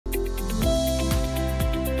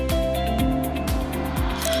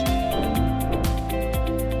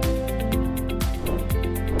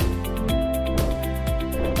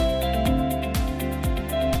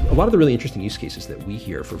lot of the really interesting use cases that we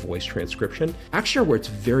hear for voice transcription actually are where it's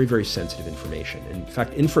very, very sensitive information. In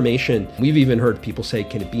fact, information, we've even heard people say,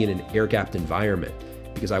 can it be in an air-gapped environment?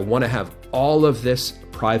 Because I want to have all of this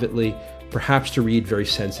privately, perhaps to read very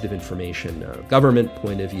sensitive information, government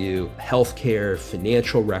point of view, healthcare,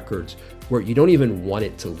 financial records, where you don't even want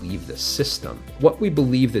it to leave the system. What we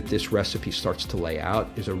believe that this recipe starts to lay out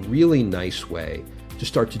is a really nice way to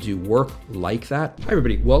start to do work like that. Hi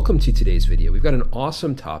everybody, welcome to today's video. We've got an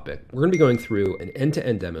awesome topic. We're gonna be going through an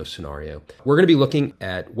end-to-end demo scenario. We're gonna be looking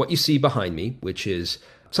at what you see behind me, which is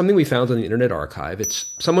something we found on the Internet Archive.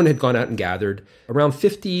 It's someone had gone out and gathered around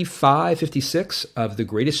 55, 56 of the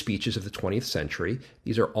greatest speeches of the 20th century.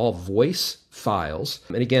 These are all voice files.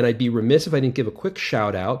 And again, I'd be remiss if I didn't give a quick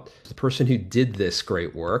shout out to the person who did this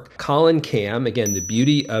great work. Colin Cam, again, the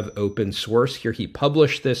beauty of open source. Here he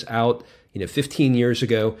published this out 15 years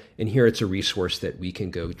ago, and here it's a resource that we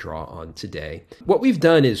can go draw on today. What we've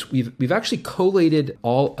done is we've actually collated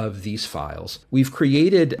all of these files. We've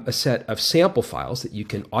created a set of sample files that you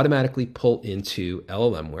can automatically pull into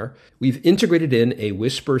LLMWare. We've integrated in a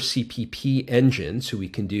Whisper CPP engine so we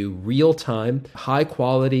can do real-time,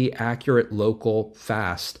 high-quality, accurate, local,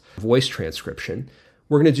 fast voice transcription.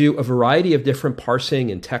 We're going to do a variety of different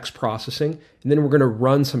parsing and text processing, and then we're going to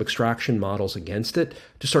run some extraction models against it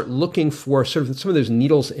to start looking for sort of some of those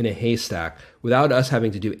needles in a haystack without us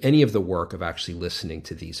having to do any of the work of actually listening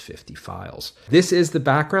to these 50 files. This is the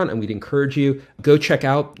background, and we'd encourage you, go check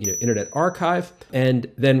out Internet Archive,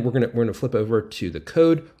 and then we're going to flip over to the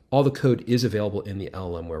code. All the code is available in the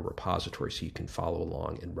LLMWare repository, so you can follow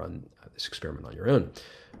along and run this experiment on your own.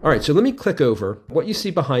 All right, so let me click over. What you see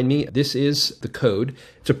behind me, this is the code.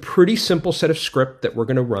 It's a pretty simple set of script that we're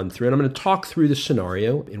going to run through, and I'm going to talk through the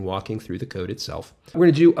scenario in walking through the code itself. We're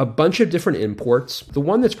going to do a bunch of different imports. The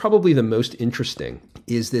one that's probably the most interesting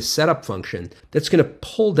is this setup function that's going to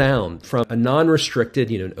pull down from a non-restricted,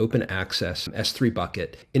 an open access S3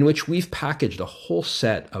 bucket in which we've packaged a whole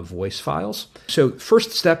set of voice files. So first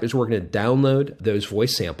step is we're going to download those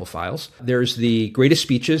voice sample files. There's the greatest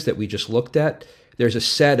speeches that we just looked at. There's a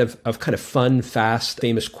set of kind of fun, fast,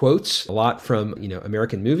 famous quotes, a lot from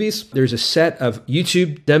American movies. There's a set of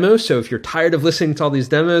YouTube demos. So if you're tired of listening to all these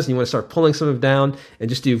demos and you want to start pulling some of them down and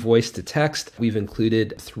just do voice to text, we've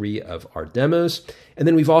included 3 of our demos. And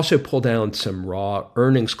then we've also pulled down some raw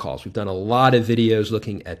earnings calls. We've done a lot of videos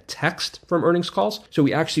looking at text from earnings calls. So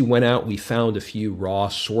we actually went out, we found a few raw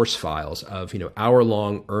source files of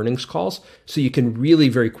hour-long earnings calls. So you can really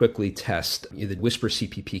very quickly test the Whisper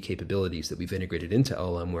CPP capabilities that we've integrated into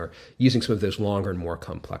LLMWare using some of those longer and more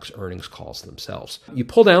complex earnings calls themselves. You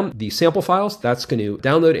pull down the sample files, that's going to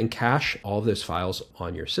download and cache all of those files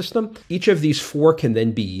on your system. Each of these 4 can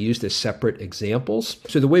then be used as separate examples.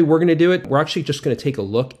 So the way we're going to do it, we're actually just going to take a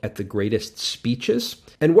look at the greatest speeches.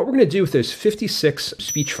 And what we're going to do with those 56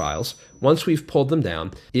 speech files, once we've pulled them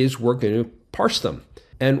down, is we're going to parse them.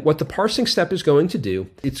 And what the parsing step is going to do,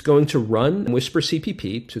 it's going to run Whisper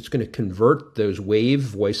CPP, so it's going to convert those WAV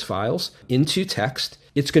voice files into text.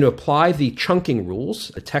 It's going to apply the chunking rules,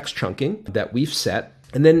 the text chunking that we've set.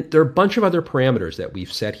 And then there are a bunch of other parameters that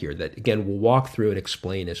we've set here that, again, we'll walk through and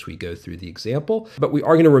explain as we go through the example. But we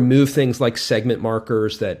are going to remove things like segment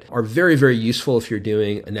markers that are very, very useful if you're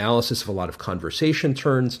doing analysis of a lot of conversation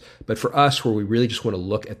turns. But for us, where we really just want to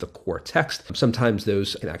look at the core text, sometimes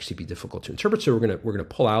those can actually be difficult to interpret. So we're going to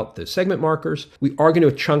pull out the segment markers. We are going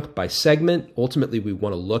to chunk by segment. Ultimately, we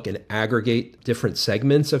want to look and aggregate different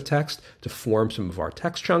segments of text to form some of our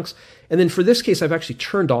text chunks. And then for this case, I've actually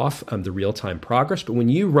turned off the real-time progress. But when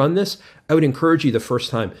you run this, I would encourage you the first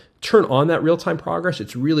time, turn on that real-time progress.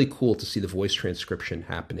 It's really cool to see the voice transcription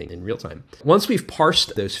happening in real time. Once we've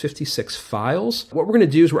parsed those 56 files, what we're going to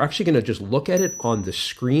do is we're actually going to just look at it on the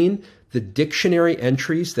screen, the dictionary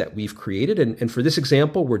entries that we've created. And for this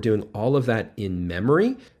example, we're doing all of that in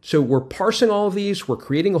memory. So we're parsing all of these. We're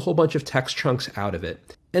creating a whole bunch of text chunks out of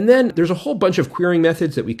it. And then there's a whole bunch of querying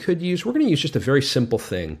methods that we could use. We're going to use just a very simple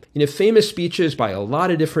thing. Famous speeches by a lot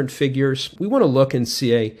of different figures. We want to look and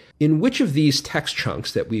see in which of these text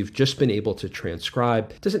chunks that we've just been able to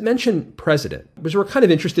transcribe, does it mention president? Because we're kind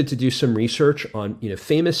of interested to do some research on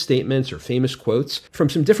famous statements or famous quotes from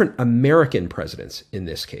some different American presidents in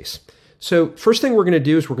this case. So first thing we're going to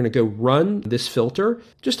do is we're going to go run this filter,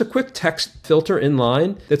 just a quick text filter in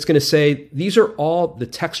line that's going to say, these are all the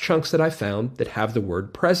text chunks that I found that have the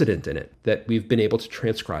word president in it that we've been able to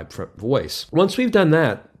transcribe from voice. Once we've done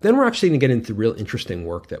that, then we're actually going to get into real interesting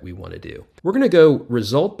work that we want to do. We're going to go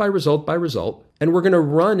result by result by result, and we're going to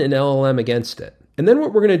run an LLM against it. And then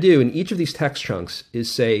what we're going to do in each of these text chunks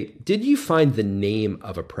is say, did you find the name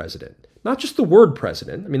of a president? Not just the word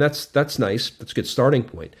president. I mean, that's nice. That's a good starting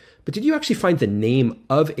point. but did you actually find the name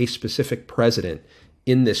of a specific president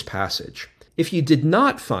in this passage? If you did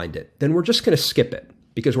not find it, then we're just going to skip it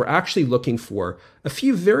because we're actually looking for a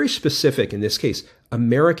few very specific, in this case,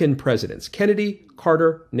 American presidents: Kennedy,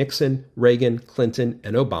 Carter, Nixon, Reagan, Clinton,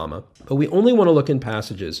 and Obama. But we only want to look in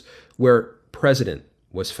passages where president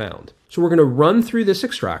was found. So we're going to run through this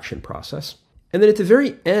extraction process. And then at the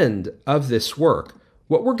very end of this work,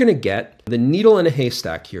 what we're going to get, the needle in a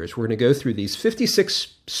haystack here, is we're going to go through these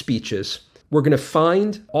 56 speeches. We're going to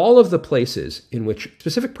find all of the places in which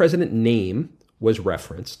specific president name was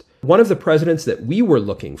referenced. One of the presidents that we were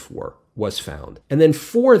looking for was found. And then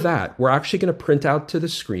for that, we're actually going to print out to the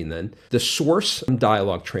screen then the source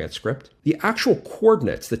dialogue transcript, the actual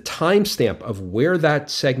coordinates, the timestamp of where that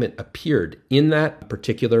segment appeared in that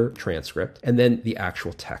particular transcript, and then the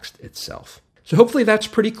actual text itself. So hopefully that's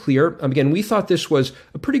pretty clear. Again, we thought this was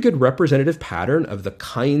a pretty good representative pattern of the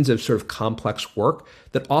kinds of sort of complex work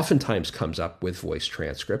that oftentimes comes up with voice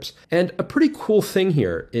transcripts. And a pretty cool thing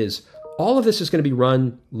here is all of this is going to be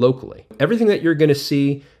run locally. Everything that you're going to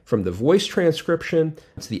see from the voice transcription,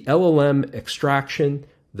 it's the LLM extraction,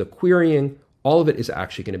 the querying, all of it is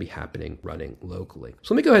actually going to be running locally.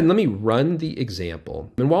 So let me go ahead and let me run the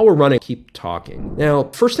example. And while we're running, keep talking. Now,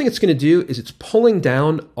 first thing it's going to do is it's pulling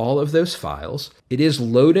down all of those files. It is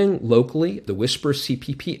loading locally the Whisper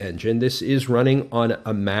CPP engine. This is running on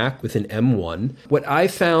a Mac with an M1. What I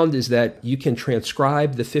found is that you can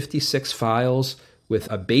transcribe the 56 files with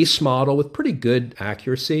a base model with pretty good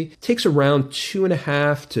accuracy. It takes around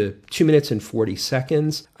 2.5 to 2 minutes and 40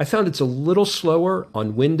 seconds. I found it's a little slower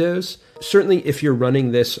on Windows. Certainly if you're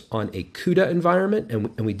running this on a CUDA environment,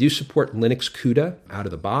 and we do support Linux CUDA out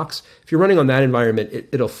of the box, if you're running on that environment,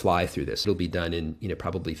 it'll fly through this. It'll be done in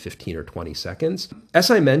probably 15 or 20 seconds. As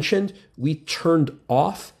I mentioned, we turned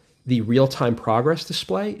off the real-time progress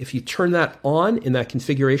display. If you turn that on in that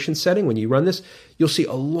configuration setting, when you run this, you'll see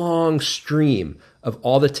a long stream of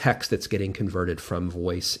all the text that's getting converted from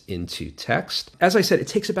voice into text. As I said, it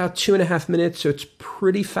takes about 2.5 minutes, so it's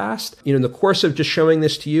pretty fast. In the course of just showing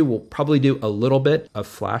this to you, we'll probably do a little bit of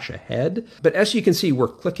flash ahead. But as you can see, we're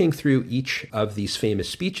clicking through each of these famous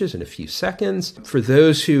speeches in a few seconds. For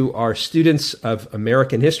those who are students of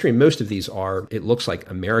American history, most of these are, it looks like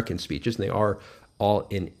American speeches, and they are all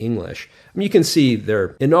in English. You can see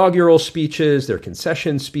their inaugural speeches, their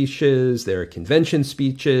concession speeches, their convention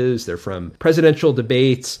speeches, they're from presidential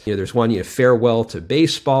debates. There's one, farewell to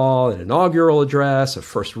baseball, an inaugural address, a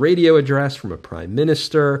first radio address from a prime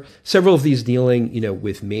minister. Several of these dealing,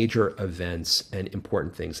 with major events and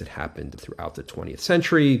important things that happened throughout the 20th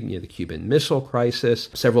century, the Cuban Missile Crisis.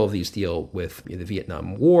 Several of these deal with the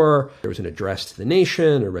Vietnam War. There was an address to the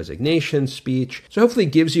nation, a resignation speech. So hopefully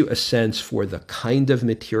it gives you a sense for the kind of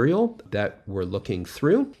material that we're looking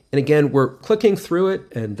through. And again, we're clicking through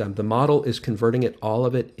it, and the model is converting all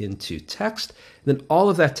of it into text. And then all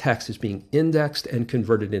of that text is being indexed and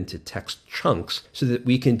converted into text chunks so that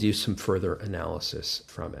we can do some further analysis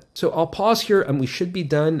from it. So I'll pause here, and we should be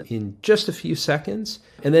done in just a few seconds.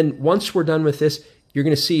 And then once we're done with this, you're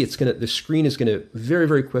going to see the screen is going to very,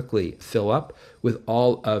 very quickly fill up with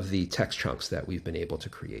all of the text chunks that we've been able to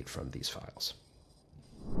create from these files.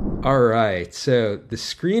 All right, so the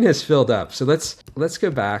screen has filled up. So let's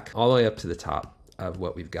go back all the way up to the top of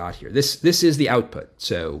what we've got here. This is the output.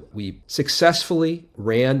 So we successfully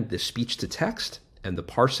ran the speech to text and the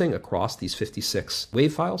parsing across these 56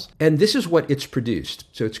 WAV files. And this is what it's produced.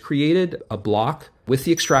 So it's created a block with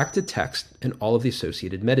the extracted text and all of the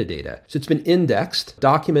associated metadata. So it's been indexed,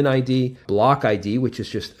 document ID, block ID, which is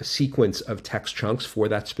just a sequence of text chunks for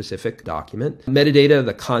that specific document, metadata,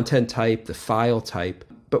 the content type, the file type.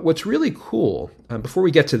 But what's really cool, before we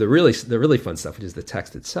get to the really fun stuff, which is the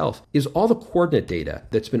text itself, is all the coordinate data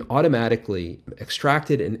that's been automatically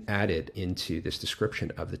extracted and added into this description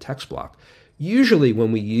of the text block. Usually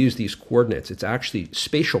when we use these coordinates, it's actually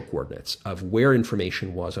spatial coordinates of where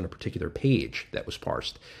information was on a particular page that was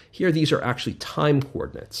parsed. Here, these are actually time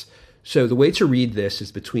coordinates. So the way to read this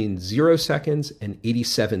is between 0 seconds and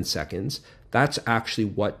 87 seconds. That's actually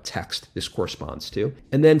what text this corresponds to.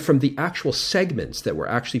 And then from the actual segments that were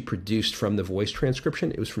actually produced from the voice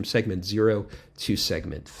transcription, it was from segment 0 to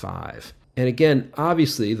segment 5. And again,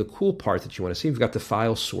 obviously, the cool part that you want to see, we've got the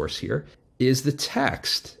file source here, is the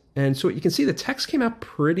text. And so you can see the text came out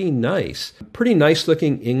pretty nice. Pretty nice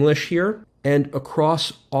looking English here and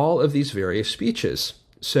across all of these various speeches.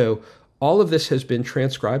 So all of this has been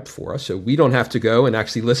transcribed for us, so we don't have to go and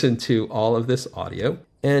actually listen to all of this audio.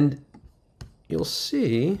 And you'll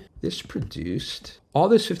see this produced, all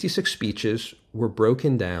those 56 speeches were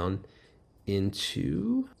broken down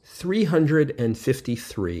into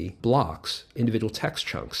 353 blocks, individual text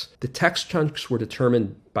chunks. The text chunks were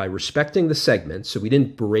determined by respecting the segment, so we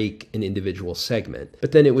didn't break an individual segment,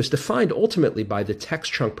 but then it was defined ultimately by the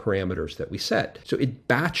text chunk parameters that we set. So it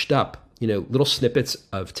batched up, little snippets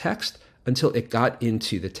of text until it got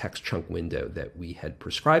into the text chunk window that we had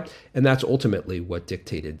prescribed. And that's ultimately what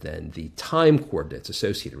dictated then the time coordinates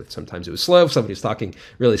associated with it. Sometimes it was slow, somebody was talking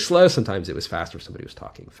really slow, sometimes it was faster, somebody was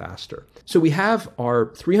talking faster. So we have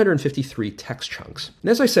our 353 text chunks.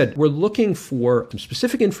 And as I said, we're looking for some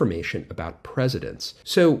specific information about presidents.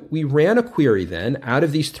 So we ran a query then out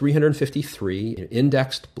of these 353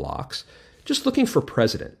 indexed blocks, just looking for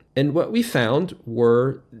president. And what we found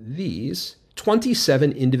were these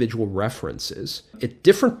 27 individual references at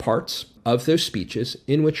different parts of those speeches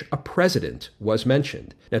in which a president was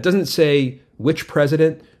mentioned. Now, it doesn't say which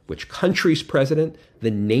president, which country's president,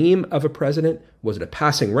 the name of a president. Was it a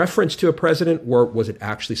passing reference to a president, or was it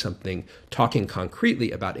actually something talking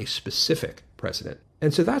concretely about a specific president?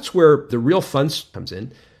 And so that's where the real fun comes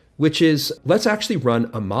in, which is let's actually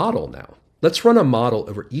run a model now. Let's run a model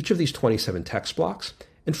over each of these 27 text blocks.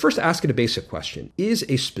 And first ask it a basic question. Is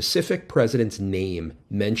a specific president's name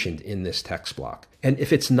mentioned in this text block? And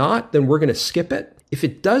if it's not, then we're going to skip it. If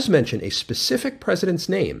it does mention a specific president's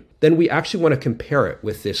name, then we actually want to compare it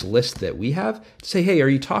with this list that we have to say, hey, are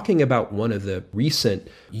you talking about one of the recent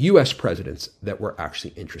US presidents that we're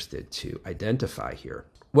actually interested to identify here?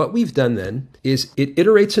 What we've done then is it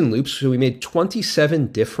iterates in loops. So we made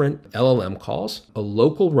 27 different LLM calls, a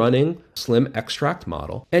local running slim extract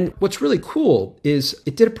model. And what's really cool is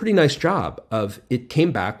it did a pretty nice job of it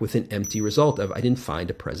came back with an empty result of I didn't find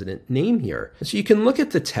a president name here. And so you can look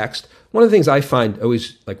at the text. One of the things I find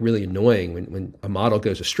always really annoying when a model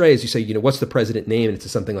goes astray is you say, what's the president name? And it's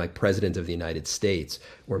something like President of the United States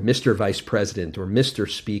or Mr. Vice President or Mr.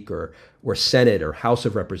 Speaker or Senate or House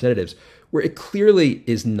of Representatives, where it clearly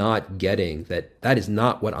is not getting that is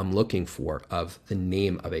not what I'm looking for of the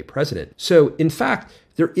name of a president. So in fact,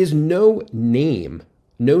 there is no named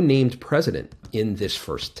president in this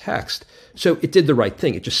first text. So it did the right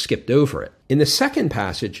thing. It just skipped over it. In the second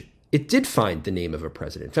passage, it did find the name of a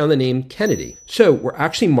president, found the name Kennedy. So we're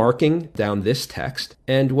actually marking down this text.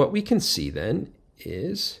 And what we can see then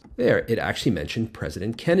is there, it actually mentioned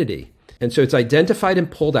President Kennedy. And so it's identified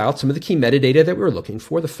and pulled out some of the key metadata that we were looking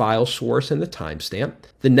for, the file source and the timestamp.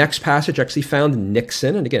 The next passage actually found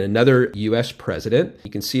Nixon, and again, another US president.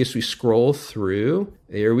 You can see as we scroll through,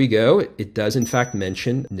 there we go. It does in fact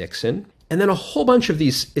mention Nixon. And then a whole bunch of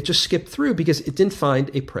these, it just skipped through because it didn't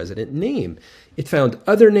find a president name. It found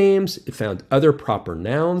other names, it found other proper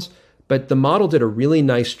nouns, but the model did a really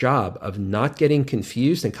nice job of not getting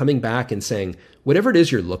confused and coming back and saying, whatever it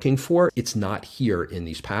is you're looking for, it's not here in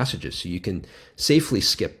these passages. So you can safely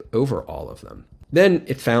skip over all of them. Then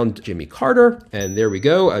it found Jimmy Carter, and there we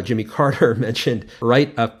go. Jimmy Carter mentioned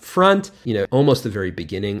right up front, almost the very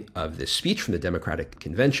beginning of this speech from the Democratic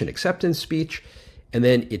Convention acceptance speech. And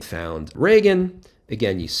then it found Reagan.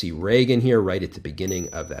 Again, you see Reagan here right at the beginning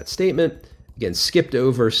of that statement. Again, skipped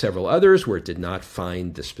over several others where it did not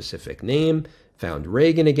find the specific name, found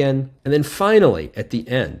Reagan again. And then finally, at the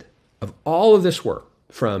end of all of this work,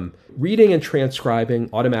 from reading and transcribing,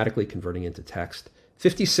 automatically converting into text,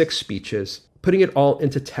 56 speeches, putting it all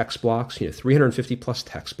into text blocks, 350 plus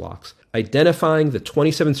text blocks, identifying the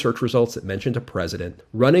 27 search results that mentioned a president,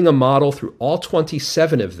 running a model through all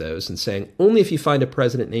 27 of those and saying only if you find a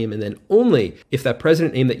president name and then only if that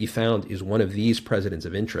president name that you found is one of these presidents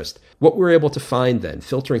of interest. What we were able to find then,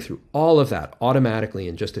 filtering through all of that automatically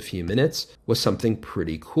in just a few minutes, was something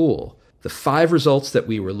pretty cool. The 5 results that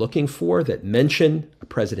we were looking for that mention a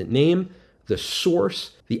president name, the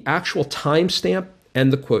source, the actual timestamp,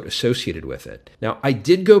 and the quote associated with it. Now, I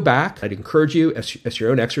did go back. I'd encourage you as your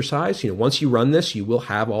own exercise. Once you run this, you will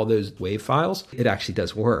have all those WAV files. It actually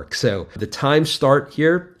does work. So the time start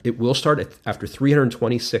here, it will start after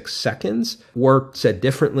 326 seconds, or said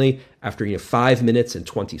differently, after 5 minutes and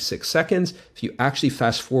 26 seconds. If you actually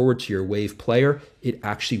fast forward to your WAV player, it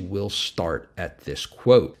actually will start at this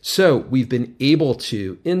quote. So we've been able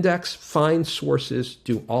to index, find sources,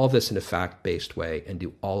 do all of this in a fact-based way, and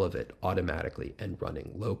do all of it automatically and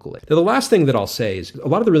running locally. Now, the last thing that I'll say is a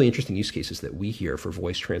lot of the really interesting use cases that we hear for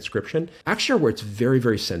voice transcription actually are where it's very,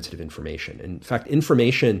 very sensitive information. In fact,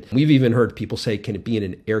 information, we've even heard people say, can it be in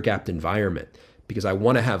an air-gapped environment? Because I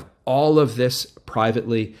want to have all of this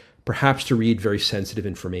privately, perhaps to read very sensitive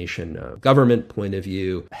information, government point of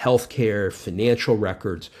view, healthcare, financial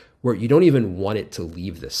records, where you don't even want it to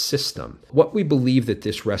leave the system. What we believe that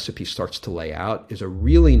this recipe starts to lay out is a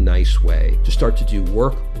really nice way to start to do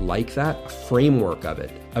work like that, a framework of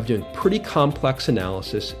it, of doing pretty complex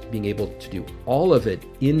analysis, being able to do all of it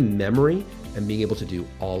in memory, and being able to do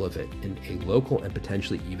all of it in a local and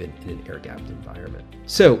potentially even in an air-gapped environment.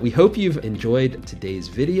 So we hope you've enjoyed today's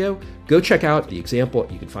video. Go check out the example.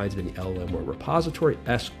 You can find it in the LLMWare repository.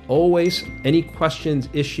 As always, any questions,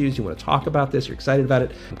 issues, you want to talk about this, you're excited about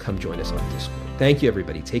it, come join us on Discord. Thank you,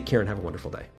 everybody. Take care and have a wonderful day.